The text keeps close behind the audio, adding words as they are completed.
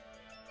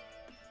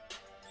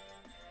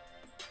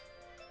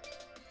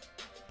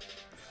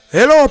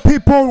Hello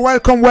people,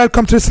 welcome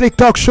to the Slick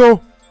Talk Show.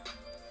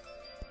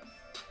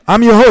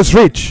 I'm your host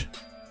Rich,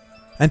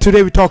 and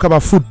today we talk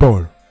about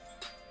football.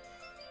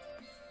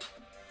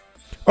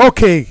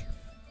 Okay,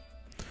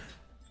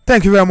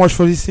 thank you very much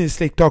for listening to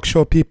Slick Talk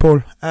Show,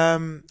 people.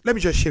 Let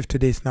me just shift to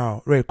this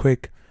now real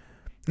quick.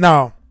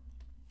 Now,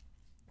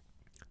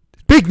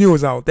 big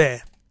news out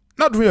there.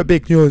 Not real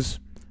big news.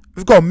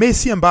 We've got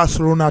Messi and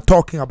Barcelona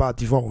talking about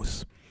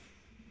divorce.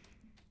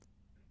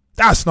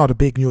 That's not a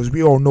big news.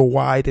 We all know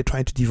why they're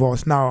trying to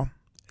divorce now.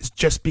 It's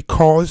just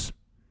because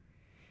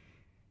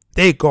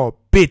they got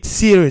bit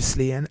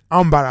seriously and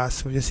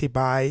embarrassed, obviously,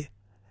 by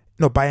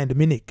Bayern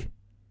Munich.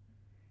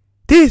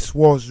 This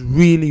was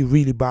really,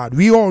 really bad.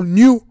 We all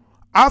knew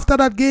after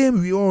that game.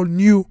 We all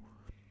knew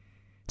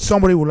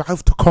somebody would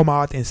have to come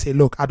out and say,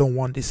 "Look, I don't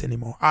want this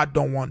anymore. I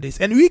don't want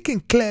this." And we can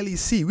clearly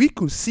see. We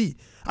could see.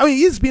 I mean,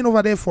 he's been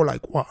over there for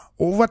like what?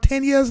 Over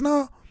 10 years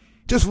now?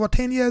 Just over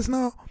 10 years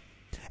now,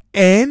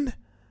 and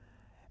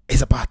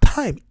it's about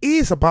time.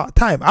 It's about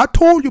time. I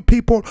told you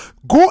people,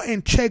 go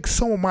and check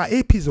some of my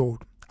episode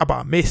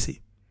about Messi.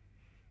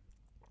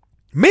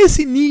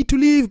 Messi need to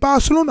leave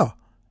Barcelona.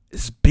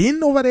 It's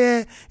been over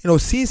there,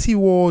 since he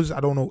was,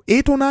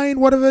 8 or 9,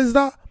 whatever is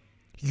that.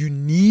 You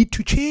need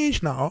to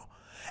change now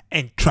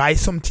and try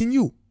something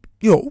new.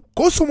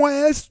 Go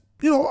somewhere else,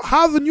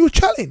 have a new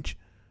challenge.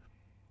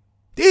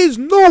 There is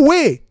no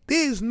way.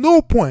 There is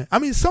no point. I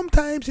mean,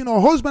 sometimes,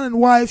 husband and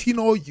wife,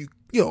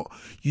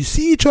 you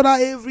see each other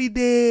every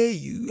day,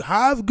 you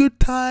have good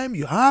time,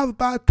 you have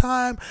bad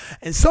time,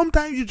 and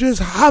sometimes you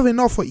just have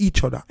enough for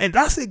each other. And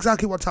that's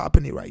exactly what's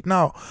happening right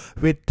now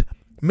with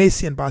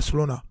Messi and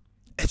Barcelona.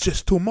 It's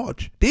just too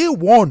much. They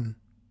won.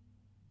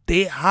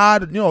 They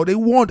had, they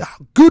won a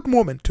good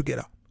moment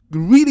together.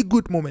 Really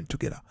good moment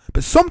together.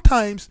 But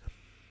sometimes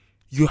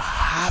you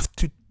have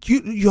to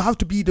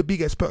be the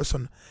biggest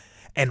person.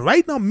 And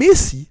right now,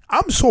 Messi,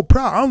 I'm so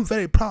proud. I'm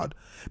very proud.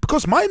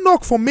 Because my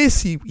knock for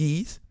Messi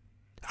is,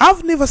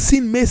 I've never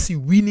seen Messi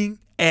winning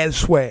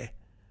elsewhere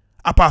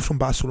apart from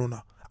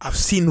Barcelona. I've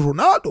seen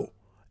Ronaldo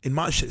in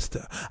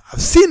Manchester.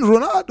 I've seen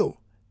Ronaldo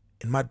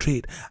in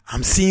Madrid.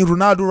 I'm seeing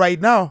Ronaldo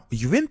right now with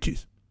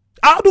Juventus.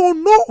 I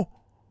don't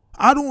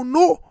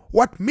know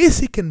what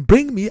Messi can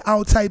bring me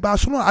outside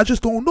Barcelona. I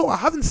just don't know. I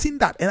haven't seen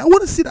that, and I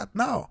want to see that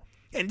now.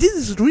 And this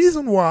is the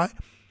reason why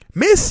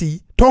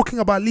Messi talking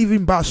about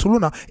leaving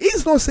Barcelona.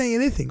 He's not saying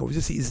anything.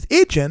 Obviously, his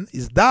agent,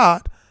 his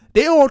dad,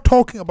 they're all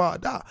talking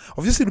about that.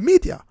 Obviously, the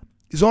media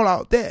is all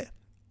out there.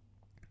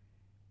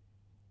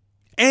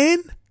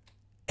 And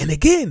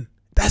again,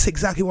 that's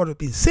exactly what I've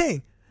been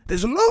saying.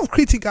 There's a lot of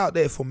critique out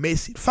there for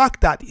Messi. The fact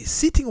that he's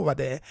sitting over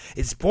there,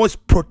 his voice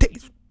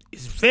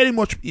is very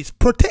much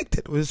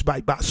protected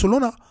by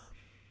Barcelona.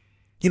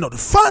 The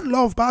fan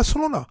love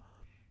Barcelona.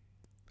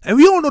 And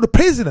we all know the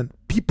president,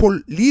 people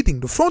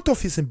leading the front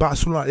office in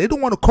Barcelona, they don't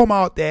want to come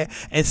out there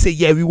and say,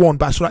 yeah, we want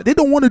Barcelona. They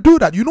don't want to do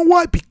that. You know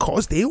why?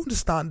 Because they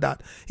understand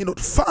that, the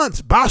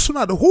fans,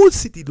 Barcelona, the whole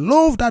city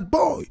love that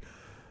boy.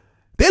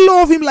 They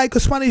love him like a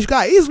Spanish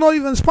guy. He's not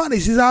even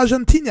Spanish. He's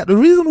Argentinian. The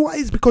reason why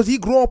is because he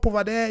grew up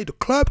over there. The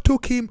club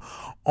took him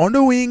on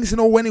the wings,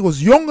 when he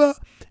was younger.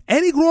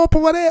 And he grew up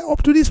over there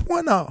up to this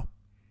point now.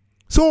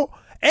 So,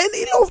 and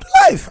he loved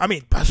life. I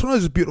mean, Barcelona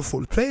is a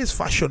beautiful place,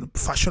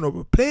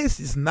 fashionable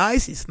place. It's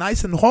nice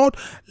and hot.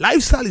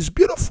 Lifestyle is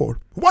beautiful.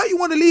 Why you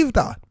want to leave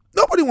that?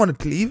 Nobody wanted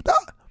to leave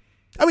that.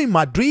 I mean,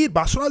 Madrid,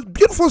 Barcelona is a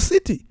beautiful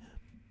city.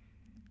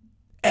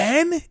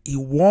 And he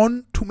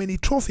won too many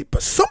trophies.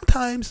 But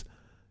sometimes,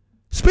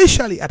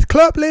 especially at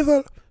club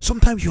level,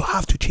 sometimes you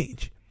have to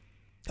change.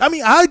 I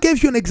mean, I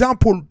gave you an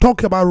example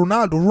talking about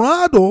Ronaldo.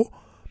 Ronaldo,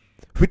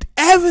 with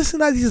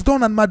everything that he's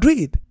done at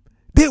Madrid,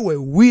 they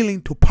were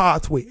willing to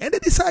part way. And they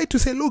decided to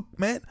say, look,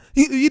 man,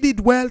 you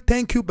did well,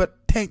 thank you, but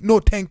thank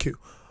you.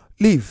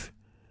 Leave.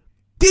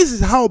 This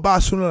is how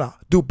Barcelona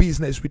do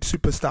business with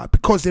superstar,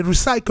 because they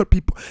recycle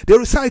people. They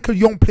recycle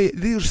young players.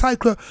 They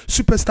recycle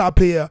superstar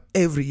player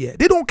every year.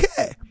 They don't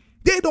care.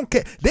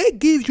 They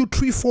give you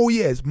 3-4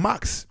 years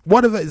max,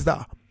 whatever is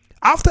that.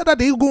 After that,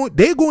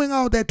 they're going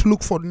out there to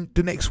look for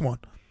the next one.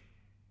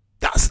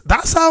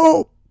 That's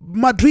how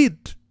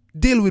Madrid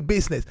deal with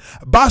business.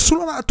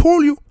 Barcelona, I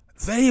told you,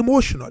 very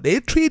emotional. They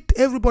treat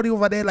everybody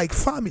over there like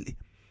family.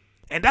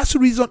 And that's the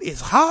reason it's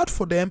hard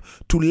for them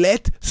to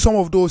let some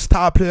of those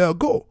star players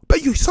go.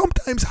 But you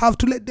sometimes have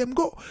to let them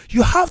go.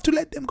 You have to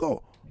let them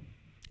go.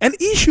 An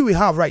issue we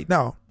have right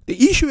now,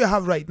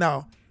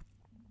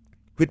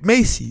 with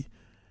Messi,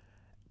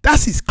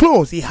 that's his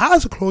clause. He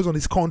has a clause on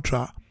his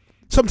contract,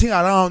 something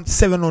around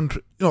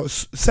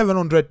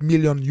 700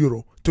 million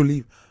euro to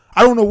leave.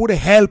 I don't know who the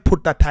hell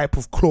put that type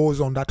of clause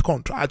on that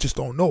contract. I just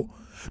don't know.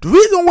 The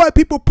reason why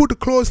people put a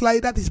clause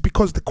like that is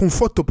because they're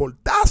comfortable.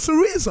 That's the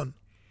reason.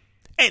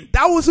 And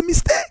that was a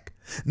mistake.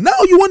 Now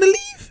you want to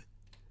leave?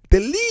 The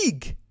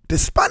league, the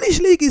Spanish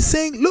league is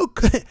saying,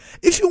 look,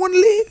 if you want to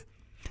leave,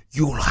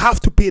 you will have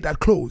to pay that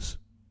clause.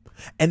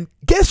 And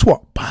guess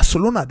what?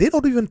 Barcelona, they're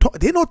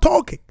not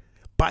talking.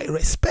 By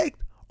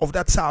respect of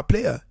that star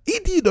player, he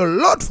did a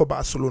lot for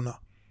Barcelona.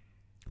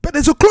 But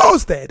there's a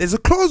clause there. There's a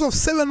clause of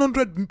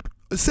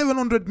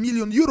 700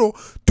 million euro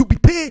to be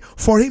paid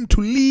for him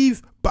to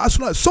leave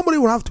Barcelona. Somebody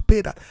will have to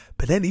pay that.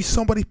 But then if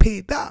somebody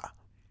paid that,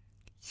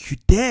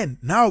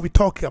 now we're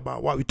talking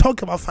about what? We're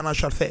talking about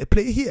financial fair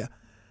play here.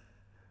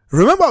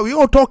 Remember, we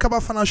all talk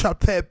about financial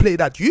fair play,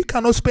 that you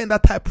cannot spend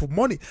that type of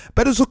money.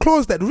 But there's a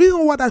clause there. The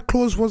reason why that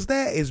clause was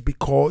there is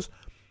because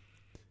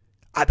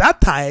at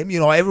that time,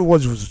 everyone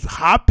was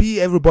happy,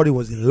 everybody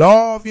was in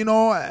love,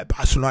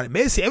 Barcelona,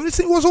 Messi,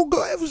 everything was all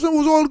good, everything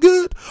was all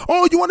good.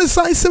 Oh, you want to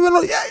sign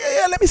 700?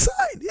 Yeah, let me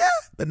sign, yeah.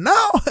 But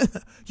now,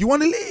 you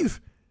want to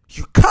leave.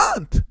 You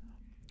can't.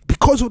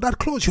 Because of that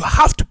clause, you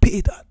have to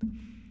pay that.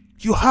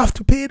 You have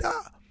to pay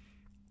that.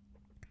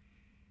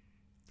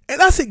 And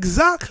that's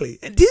exactly,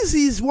 and this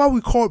is what we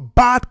call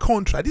bad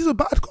contract. This is a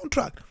bad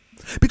contract.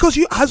 Because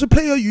you, as a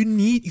player,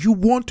 you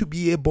want to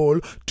be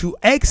able to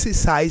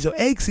exercise or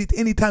exit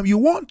anytime you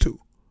want to.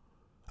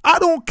 I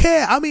don't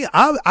care. I mean,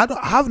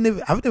 I've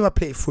never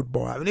played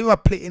football. I've never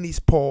played any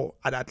sport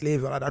at that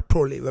level, at that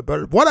pro level.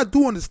 But what I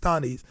do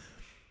understand is,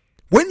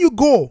 when you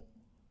go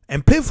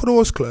and play for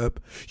those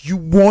clubs, you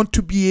want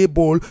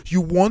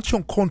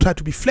your contract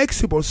to be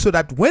flexible so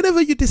that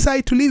whenever you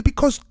decide to leave,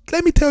 because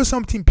let me tell you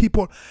something,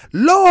 people,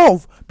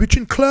 love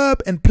between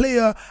club and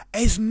player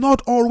is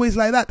not always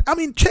like that. I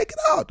mean, check it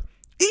out.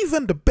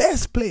 Even the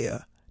best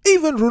player,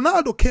 even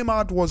Ronaldo came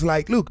out, was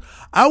like, look,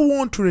 I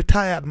want to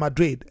retire at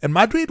Madrid. And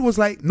Madrid was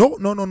like, no.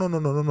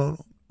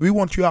 We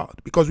want you out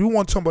because we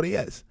want somebody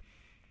else.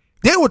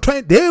 They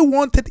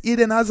wanted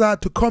Eden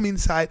Hazard to come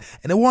inside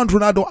and they want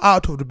Ronaldo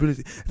out of the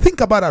building. Think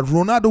about that.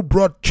 Ronaldo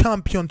brought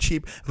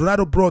championship.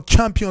 Ronaldo brought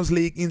Champions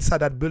League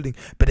inside that building,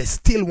 but they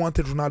still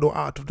wanted Ronaldo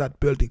out of that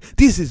building.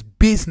 This is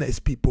business,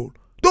 people.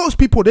 Those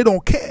people, they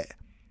don't care.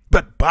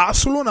 But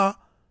Barcelona,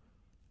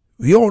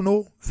 we all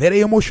know, very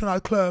emotional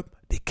club.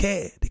 They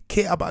care. They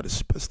care about the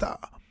superstar.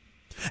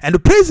 And the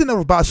president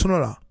of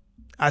Barcelona,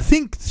 I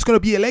think it's going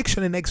to be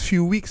election in the next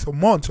few weeks or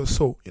months or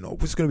so,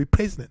 who's going to be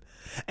president.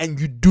 And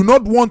you do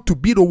not want to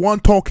be the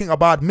one talking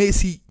about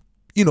Messi,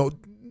 you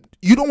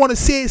don't want to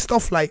say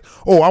stuff like,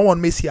 oh, I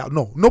want Messi out.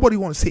 No, nobody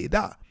wants to say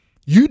that.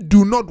 You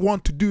do not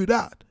want to do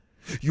that.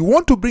 You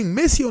want to bring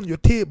Messi on your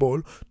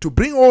table to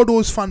bring all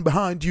those fans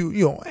behind you,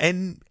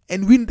 and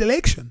win the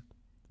election.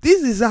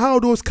 This is how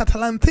those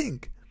Catalan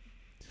think.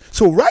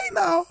 So right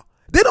now,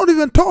 they're not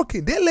even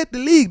talking. They let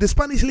the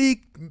Spanish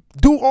league,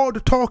 do all the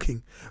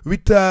talking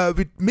with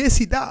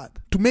Messi dad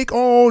to make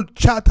all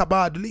chat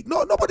about the league.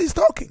 No, nobody's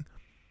talking.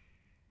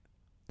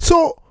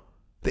 So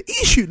the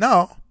issue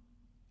now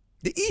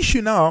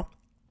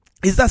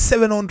is that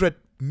 700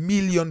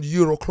 million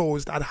euro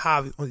clause that I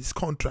have on his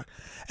contract.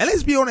 And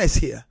let's be honest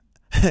here.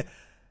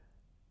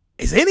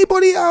 Is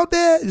anybody out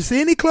there, is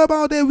there any club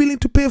out there willing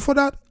to pay for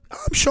that?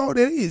 I'm sure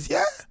there is,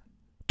 yeah.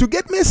 To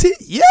get Messi?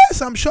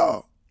 Yes, I'm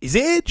sure. His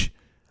age?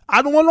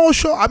 I don't know,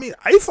 sure. I mean,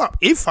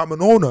 if I'm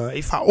an owner,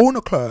 if I own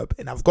a club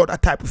and I've got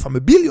that type, if I'm a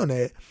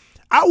billionaire,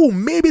 I will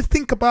maybe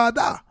think about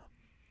that.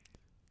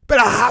 But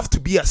I have to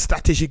be a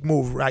strategic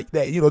move right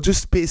there.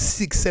 Just pay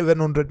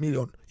 600-700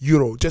 million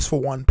euro just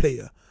for one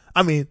player.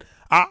 I mean,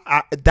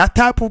 that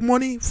type of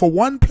money for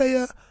one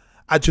player,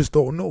 I just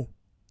don't know.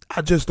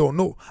 At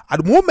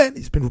the moment,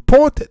 it's been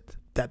reported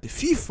that the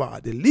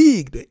FIFA, the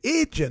league, the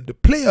agent, the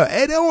player,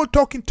 they're all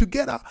talking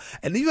together.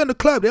 And even the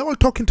club, they're all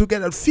talking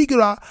together to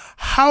figure out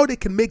how they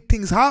can make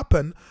things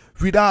happen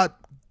without,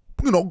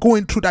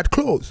 going through that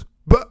clause.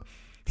 But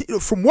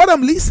from what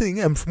I'm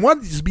listening and from what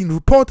is being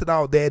reported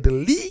out there, the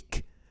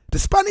league, the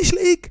Spanish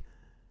league,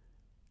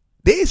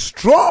 they're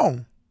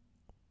strong.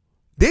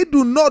 They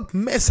do not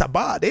mess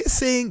about. They're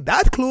saying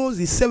that clause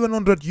is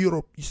 700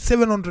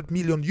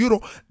 million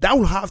euro. That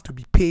will have to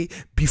be paid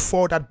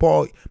before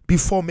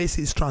Messi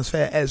is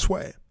transferred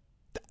elsewhere.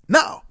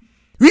 Now,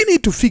 we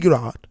need to figure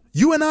out,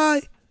 you and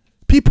I,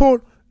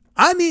 people,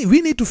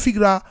 we need to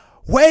figure out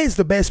where is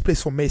the best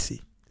place for Messi.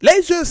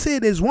 Let's just say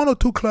there's 1 or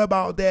 2 clubs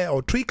out there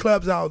or 3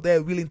 clubs out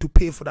there willing to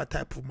pay for that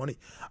type of money.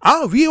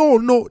 We all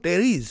know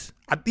there is.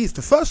 At least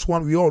the first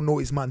one we all know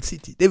is Man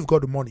City. They've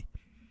got the money.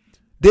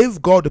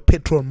 They've got the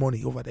petrol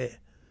money over there.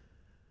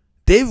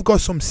 They've got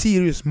some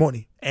serious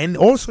money. And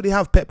also they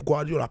have Pep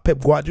Guardiola. Pep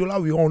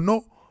Guardiola, we all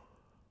know,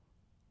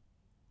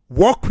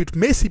 worked with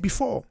Messi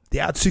before. They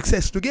had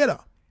success together.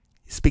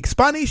 He speaks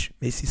Spanish.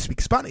 Messi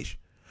speaks Spanish.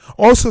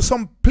 Also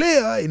some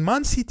player in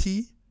Man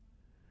City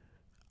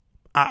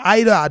are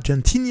either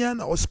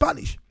Argentinian or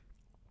Spanish.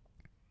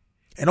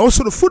 And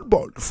also the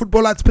football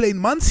that's playing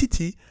in Man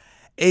City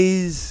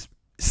is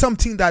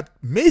something that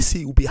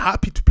Messi will be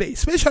happy to play,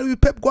 especially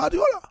with Pep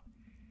Guardiola.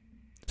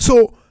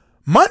 So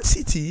Man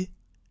City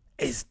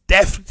is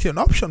definitely an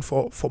option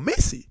for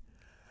Messi.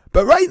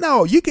 But right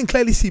now, you can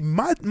clearly see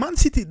Man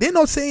City, they're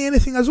not saying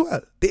anything as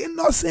well. They're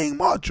not saying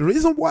much. The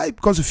reason why,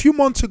 because a few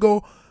months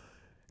ago,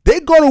 they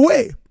got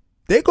away.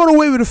 They got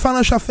away with the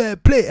financial fair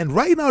play. And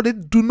right now, they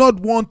do not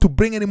want to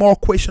bring any more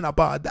question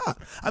about that.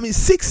 I mean,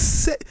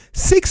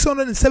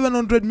 600 and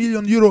 700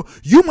 million euro,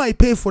 you might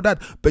pay for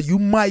that, but you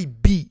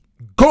might be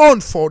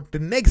gone for the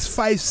next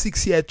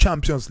 5-6 year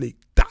Champions League.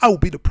 That will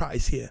be the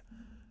price here.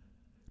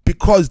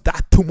 because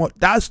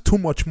that's too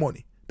much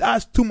money.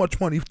 That's too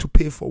much money to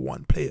pay for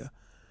one player.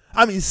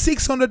 I mean,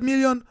 600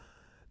 million.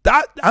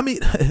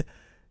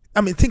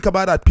 Think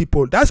about that,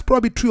 people. That's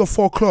probably 3 or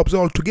 4 clubs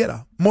all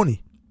together.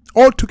 Money.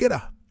 All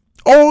together.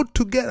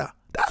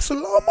 That's a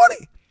lot of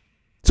money.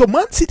 So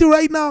Man City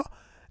right now,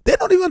 they're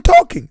not even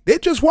talking. They're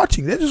just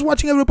watching. They're just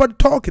watching everybody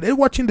talking. They're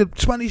watching the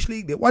Spanish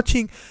league. They're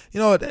watching,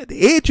 the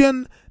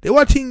agent. They're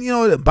watching,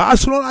 the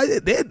Barcelona.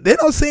 They're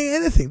not saying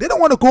anything. They don't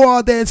want to go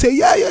out there and say,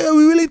 yeah,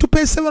 we're willing to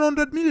pay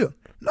 700 million.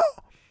 No.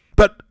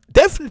 But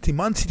definitely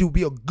Man City will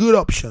be a good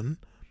option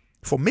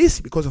for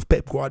Messi because of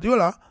Pep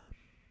Guardiola,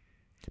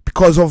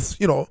 because of,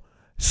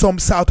 some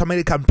South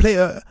American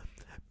player,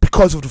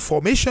 because of the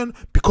formation,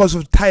 because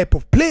of the type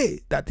of play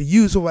that they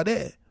use over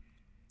there.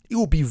 It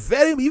will be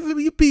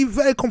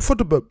very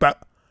comfortable. But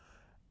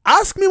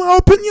ask me my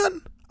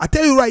opinion. I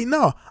tell you right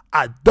now,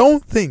 I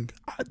don't think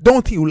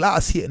he will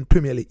last here in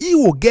Premier League. He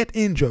will get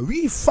injured.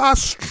 We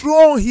fast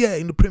strong here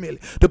in the Premier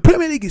League. The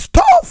Premier League is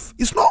tough.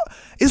 It's not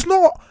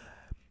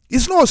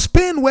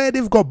Spain where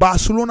they've got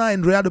Barcelona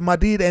and Real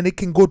Madrid and they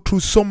can go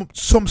through some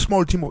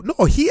small team.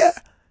 No, here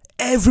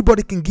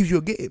everybody can give you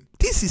a game.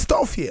 This is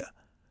tough here.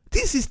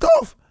 This is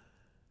tough.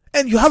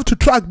 And you have to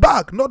track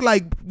back. Not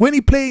like when he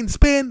play in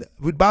Spain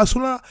with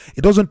Barcelona, he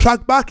doesn't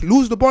track back, he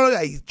lose the ball,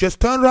 he just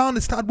turn around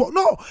and start ball.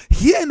 No,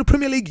 here in the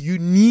Premier League, you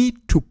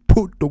need to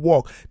put the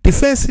work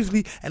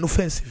defensively and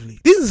offensively.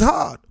 This is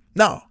hard.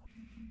 Now,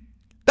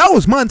 that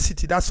was Man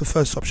City. That's the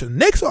first option.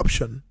 Next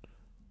option,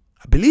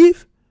 I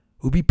believe,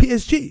 will be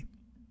PSG.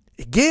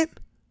 Again,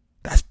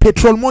 that's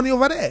petrol money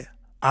over there.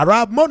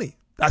 Arab money.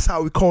 That's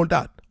how we call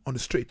that on the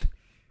street.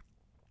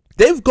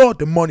 They've got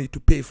the money to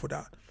pay for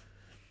that.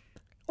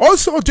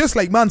 Also, just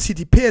like Man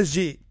City,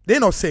 PSG, they're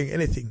not saying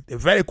anything. They're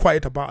very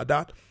quiet about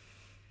that.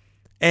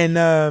 And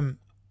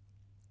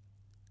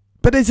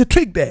but there's a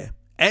trick there.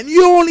 And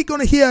you're only going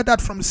to hear that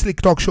from the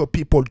Slick Talk Show,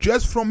 people.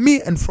 Just from me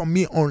and from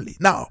me only.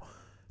 Now,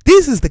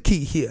 this is the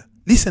key here.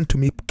 Listen to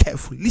me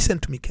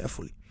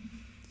carefully.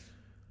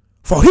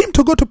 For him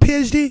to go to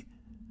PSG,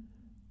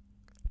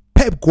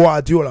 Pep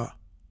Guardiola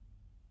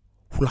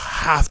will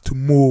have to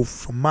move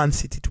from Man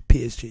City to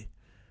PSG.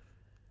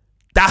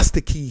 That's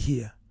the key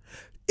here.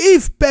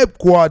 If Pep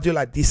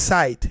Guardiola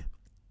decide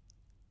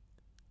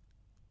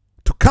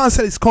to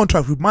cancel his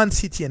contract with Man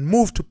City and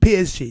move to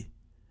PSG,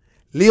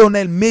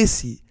 Lionel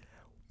Messi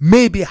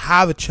maybe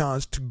have a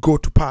chance to go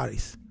to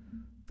Paris.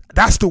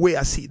 That's the way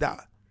I see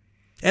that.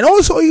 And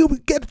also he will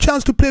get a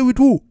chance to play with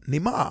who?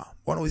 Neymar,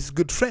 one of his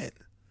good friends.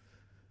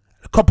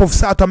 A couple of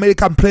South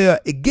American players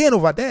again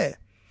over there.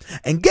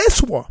 And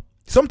guess what?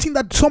 Something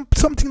that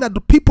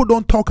the people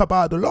don't talk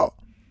about a lot.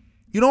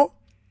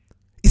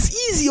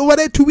 It's easy over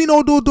there to win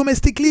all those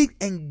domestic league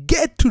and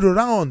get to the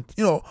round,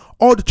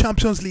 all the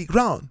Champions League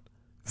round.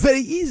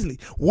 Very easily.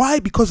 Why?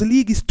 Because the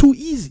league is too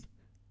easy.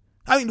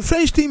 I mean, the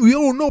French team, we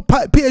all know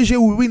PSG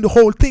will win the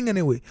whole thing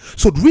anyway.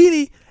 So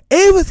really,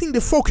 everything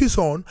they focus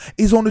on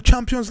is on the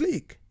Champions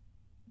League.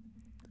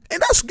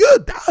 And that's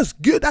good.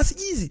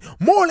 That's easy.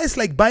 More or less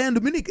like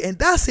Bayern Munich. And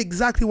that's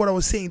exactly what I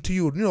was saying to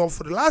you.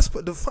 For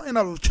the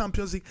final of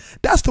Champions League,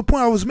 that's the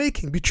point I was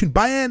making between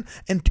Bayern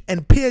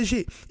and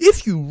PSG.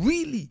 If you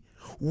really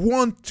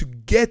want to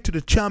get to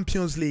the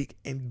Champions League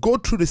and go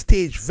through the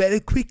stage very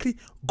quickly,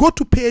 go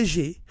to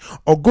PSG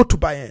or go to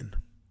Bayern.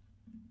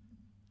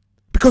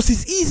 Because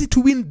it's easy to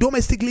win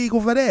domestic league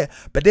over there,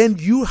 but then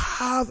you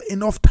have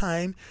enough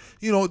time,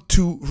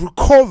 to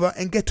recover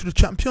and get to the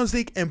Champions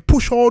League and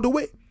push all the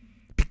way.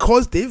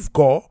 Because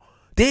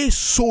they're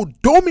so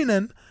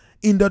dominant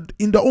in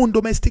the own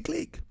domestic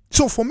league.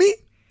 So for me,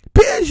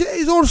 PSG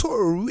is also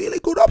a really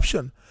good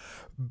option.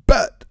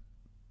 But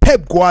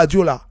Pep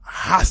Guardiola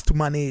has to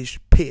manage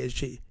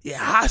PSG. It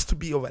has to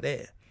be over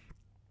there.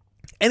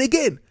 And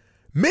again,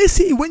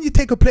 Messi, when you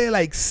take a player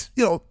like,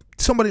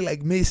 somebody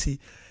like Messi,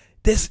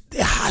 there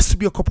has to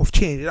be a couple of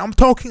change. And I'm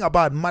talking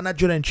about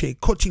managerial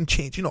change, coaching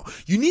change.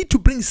 You need to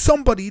bring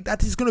somebody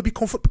that is going to be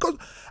comfortable. Because,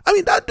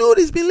 that dude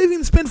has been living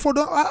in Spain for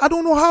I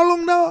don't know how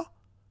long now.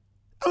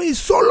 It's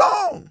so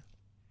long.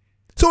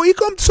 So he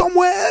comes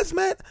somewhere else,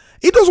 man.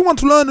 He doesn't want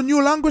to learn a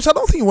new language. I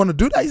don't think he want to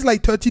do that. He's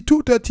like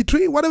 32,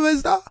 33, whatever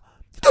is that.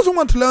 He doesn't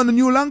want to learn a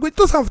new language. He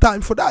doesn't have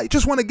time for that. He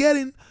just want to get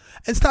in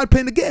and start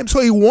playing the game.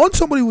 So he wants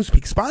somebody who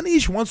speaks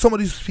Spanish. He wants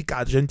somebody who speaks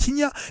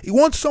Argentina. He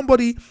wants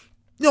somebody,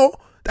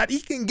 that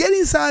he can get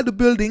inside the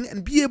building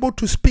and be able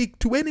to speak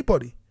to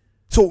anybody.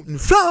 So in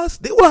France,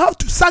 they will have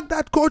to sack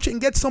that coach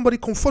and get somebody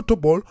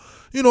comfortable,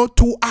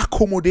 to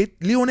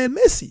accommodate Lionel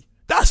Messi.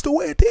 That's the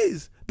way it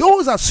is.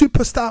 Those are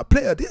superstar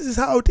players. This is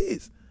how it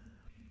is.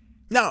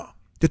 Now,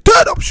 the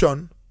third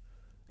option,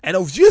 and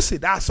obviously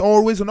that's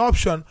always an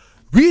option,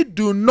 we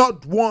do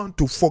not want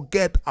to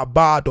forget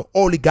about the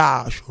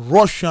oligarch,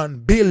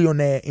 Russian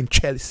billionaire in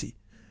Chelsea.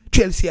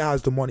 Chelsea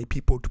has the money,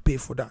 people, to pay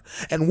for that.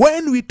 And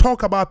when we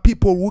talk about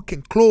people who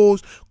can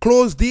close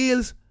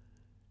deals,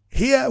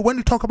 here, when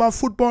we talk about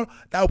football,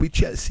 that will be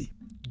Chelsea.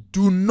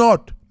 Do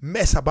not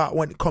mess about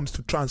when it comes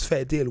to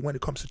transfer deal, when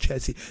it comes to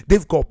Chelsea.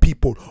 They've got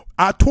people.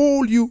 I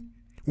told you,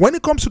 when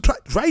it comes to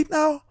right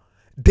now,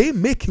 they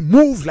make him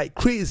move like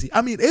crazy.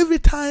 I mean, every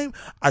time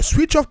I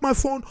switch off my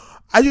phone,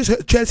 I just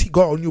heard Chelsea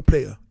got a new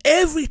player.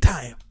 Every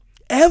time.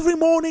 Every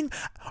morning.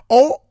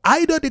 Or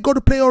either they got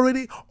a player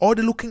already or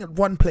they're looking at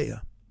one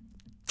player.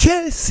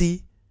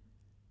 Chelsea,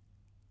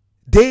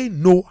 they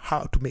know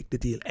how to make the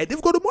deal. And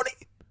they've got the money.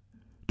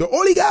 The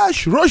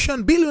oligarch,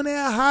 Russian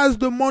billionaire has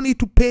the money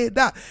to pay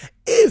that.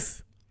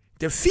 If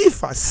the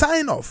FIFA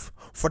sign off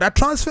for that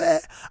transfer,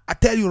 I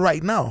tell you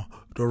right now,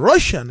 the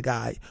Russian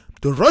guy,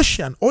 the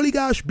Russian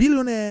oligarch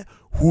billionaire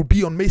will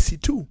be on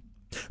Messi too.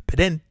 But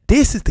then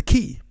this is the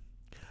key.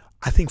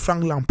 I think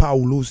Frank Lampard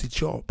will lose his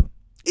job.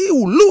 He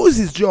will lose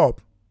his job.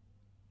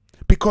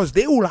 Because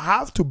they will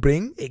have to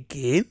bring,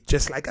 again,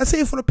 just like I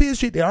say for the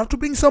PSG, they have to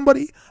bring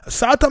somebody, a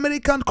South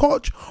American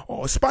coach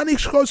or a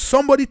Spanish coach,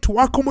 somebody to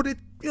accommodate,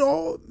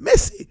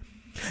 Messi.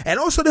 And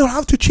also they will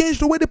have to change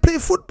the way they play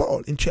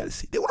football in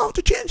Chelsea. They will have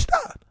to change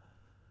that.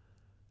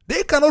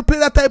 They cannot play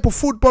that type of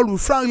football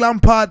with Frank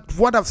Lampard,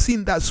 what I've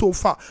seen that so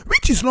far,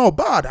 which is not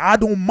bad. I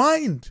don't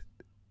mind,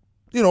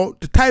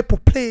 the type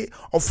of play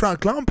of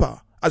Frank Lampard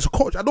as a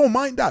coach. I don't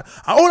mind that.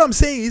 And all I'm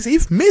saying is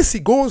if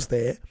Messi goes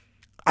there,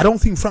 I don't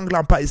think Frank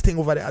Lampard is staying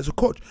over there as a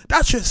coach.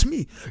 That's just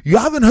me. You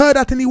haven't heard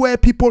that anywhere,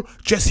 people,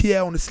 just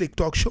here on the Slick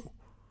Talk Show.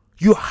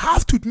 You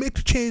have to make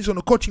the change on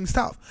the coaching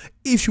staff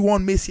if you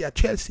want Messi at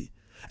Chelsea.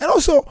 And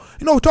also,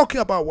 we're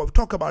talking about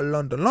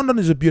London. London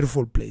is a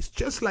beautiful place,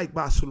 just like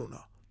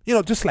Barcelona,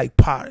 just like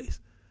Paris,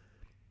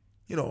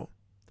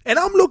 And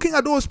I'm looking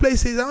at those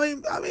places. I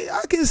mean,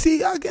 I can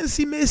see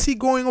Messi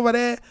going over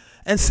there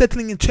and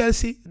settling in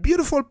Chelsea.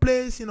 Beautiful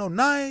place,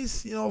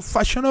 nice,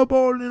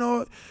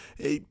 fashionable,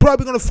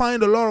 probably going to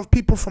find a lot of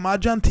people from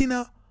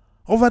Argentina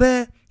over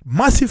there.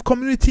 Massive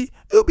community.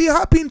 He'll be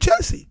happy in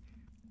Chelsea.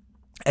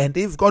 And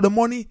they've got the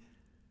money.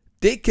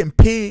 They can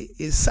pay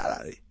his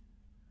salary.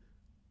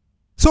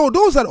 So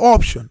those are the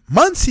options.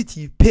 Man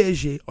City,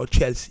 PSG, or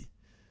Chelsea.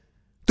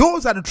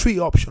 Those are the three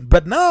options.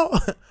 But now,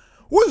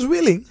 who's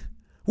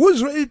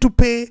ready to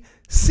pay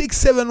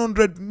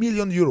 600-700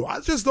 million euro?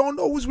 I just don't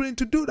know who's willing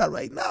to do that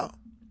right now.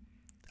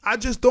 I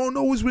just don't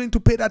know who's willing to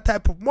pay that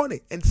type of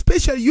money. And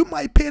especially you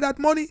might pay that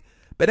money,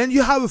 but then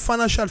you have a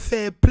financial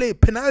fair play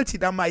penalty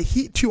that might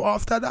hit you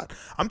after that.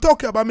 I'm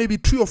talking about maybe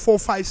 3 or 4 or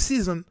 5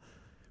 seasons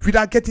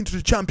without getting to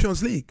the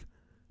Champions League.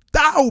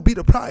 That will be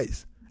the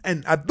price.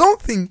 And I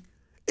don't think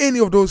any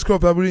of those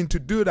clubs are willing to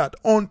do that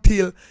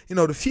until, the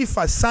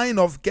FIFA sign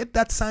off, get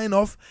that sign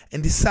off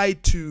and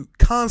decide to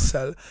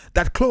cancel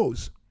that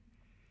clause.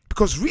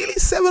 Because really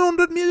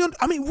 700 million,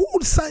 who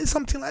would sign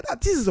something like that?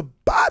 This is a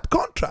bad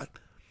contract.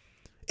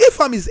 If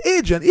I'm his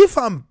agent, if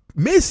I'm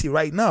Messi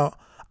right now,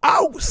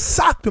 I would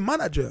sack the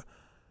manager.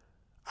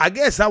 I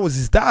guess that was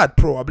his dad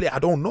probably, I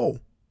don't know.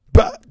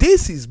 But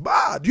this is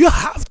bad. You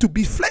have to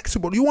be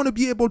flexible. You want to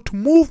be able to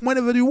move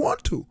whenever you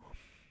want to.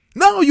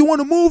 Now you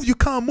want to move, you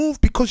can't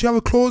move because you have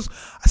a clause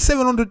at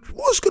 700.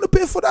 Who's going to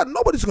pay for that?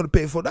 Nobody's going to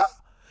pay for that.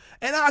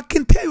 And I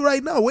can tell you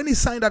right now, when he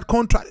signed that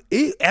contract,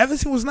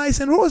 everything was nice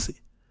and rosy.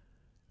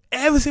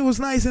 Everything was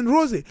nice and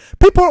rosy.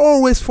 People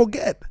always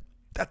forget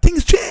that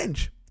things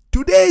change.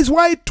 Today is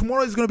white,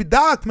 tomorrow is going to be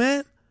dark,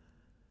 man.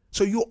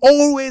 So you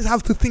always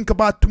have to think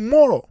about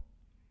tomorrow.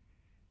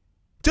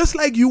 Just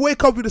like you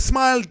wake up with a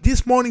smile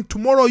this morning,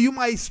 tomorrow you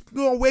might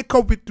wake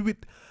up with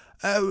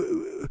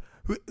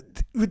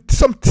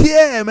some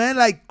tear, man,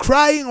 like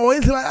crying or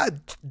anything like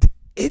that.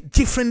 A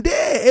different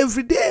day,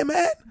 every day,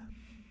 man.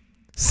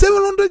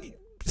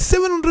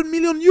 700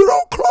 million euro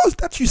clause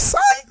that you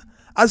sign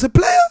as a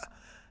player.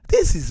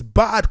 This is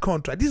bad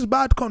contract.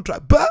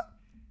 But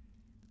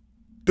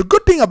the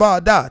good thing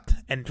about that,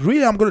 and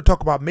really I'm going to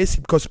talk about Messi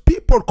because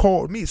people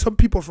call me, some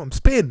people from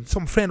Spain,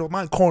 some friend of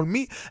mine called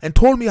me and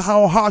told me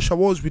how harsh I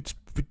was with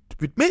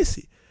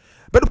Messi.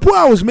 But the point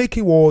I was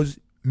making was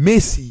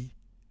Messi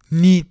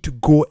need to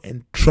go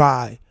and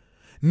try.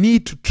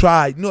 Need to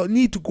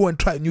go and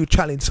try a new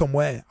challenge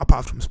somewhere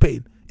apart from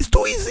Spain. It's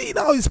too easy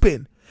now in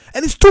Spain.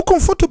 And it's too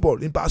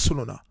comfortable in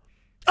Barcelona.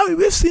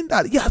 We've seen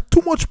that. He has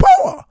too much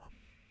power.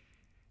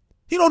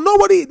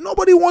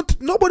 Nobody want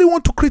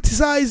to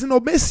criticize,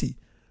 Messi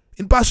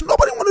in Barcelona.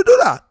 Nobody want to do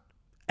that.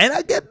 And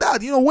I get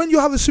that. When you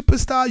have a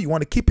superstar, you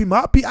want to keep him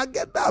happy. I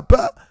get that.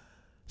 But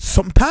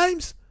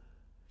sometimes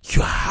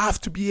you have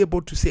to be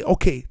able to say,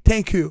 okay,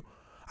 thank you.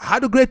 I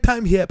had a great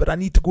time here, but I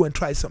need to go and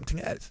try something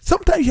else.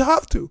 Sometimes you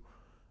have to.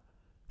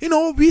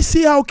 We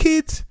see how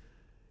kids,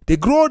 they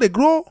grow,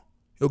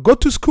 you go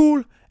to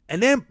school,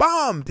 and then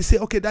bam, they say,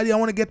 okay, daddy, I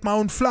want to get my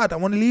own flat. I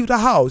want to leave the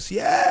house.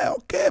 Yeah,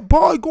 okay,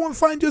 boy, go and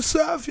find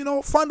yourself,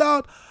 find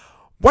out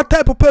what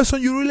type of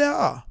person you really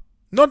are.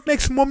 Not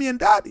next to mommy and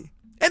daddy.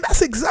 And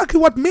that's exactly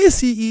what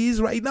Messi is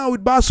right now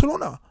with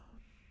Barcelona.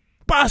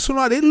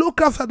 Barcelona, they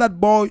look after that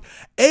boy.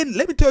 And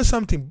let me tell you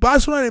something,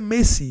 Barcelona and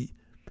Messi,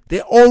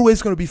 they're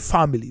always going to be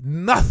family.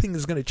 Nothing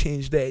is going to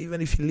change there,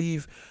 even if you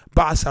leave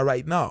Barca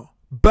right now.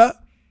 But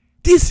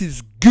this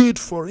is good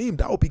for him.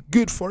 That will be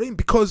good for him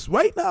because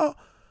right now,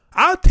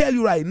 I'll tell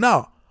you right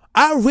now,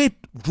 I rate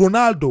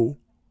Ronaldo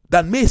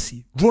than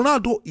Messi.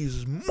 Ronaldo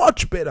is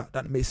much better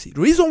than Messi.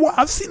 The reason why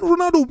I've seen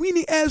Ronaldo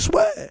winning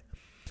elsewhere.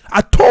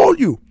 I told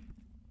you.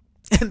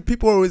 And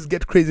people always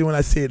get crazy when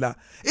I say that.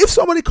 If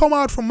somebody come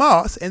out from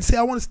Mars and say,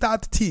 I want to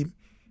start a team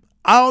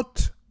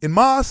out in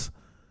Mars,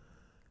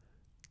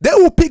 they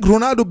will pick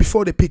Ronaldo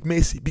before they pick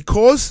Messi,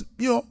 because,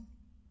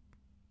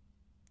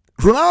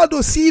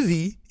 Ronaldo's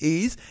CV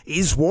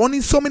is won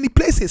in so many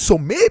places. So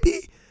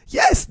maybe,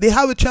 yes, they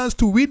have a chance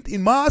to win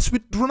in Mars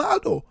with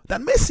Ronaldo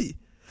than Messi.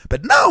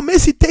 But now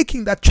Messi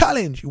taking that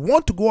challenge. He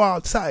want to go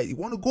outside. He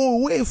want to go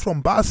away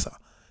from Barca.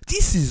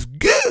 This is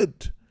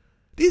good.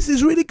 This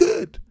is really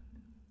good.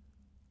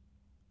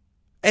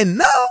 And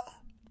now,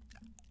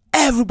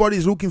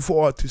 everybody's looking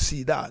forward to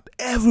see that.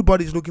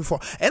 Everybody's looking for,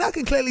 and I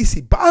can clearly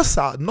see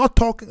Barca not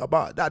talking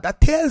about that.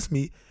 That tells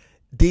me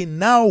they're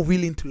now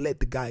willing to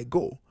let the guy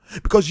go.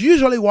 Because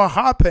usually what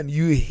happens,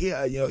 you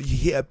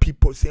hear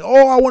people say,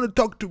 oh, I want to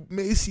talk to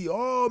Messi.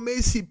 Oh,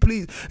 Messi,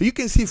 please. You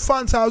can see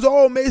fans house,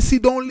 oh,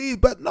 Messi, don't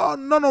leave. But no,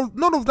 none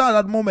of that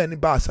at the moment in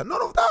Barca.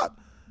 None of that.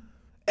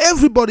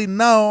 Everybody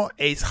now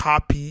is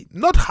happy.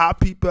 Not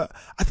happy, but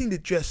I think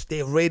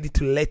they're ready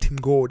to let him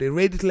go. They're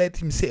ready to let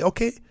him say,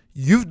 okay,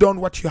 you've done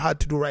what you had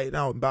to do right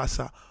now in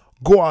Barca.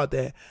 Go out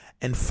there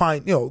and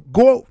find,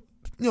 go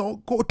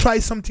try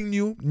something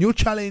new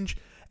challenge,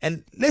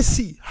 and let's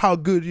see how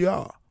good you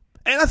are.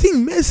 And I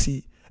think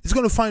Messi is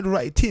going to find the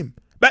right team.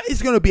 But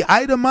it's going to be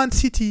either Man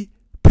City,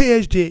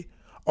 PSG,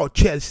 or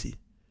Chelsea.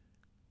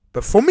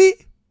 But for me,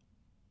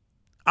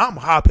 I'm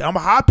happy. I'm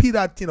happy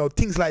that,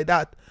 things like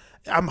that.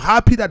 I'm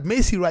happy that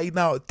Messi right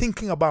now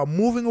thinking about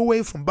moving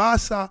away from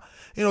Barca,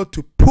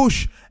 to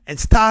push and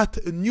start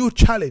a new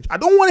challenge. I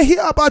don't want to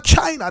hear about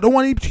China. I don't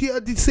want to hear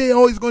to say,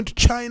 oh, he's going to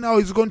China or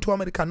he's going to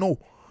America. No.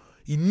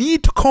 You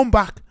need to come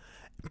back,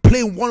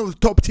 play one of the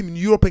top teams in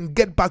Europe and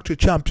get back to the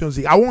Champions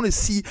League. I want to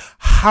see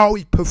how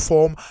he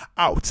perform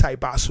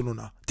outside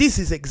Barcelona. This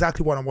is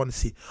exactly what I want to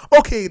see.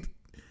 Okay,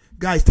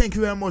 guys, thank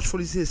you very much for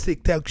this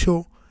Stick Tech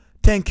Show.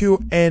 Thank you,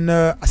 and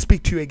I'll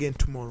speak to you again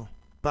tomorrow.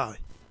 Bye.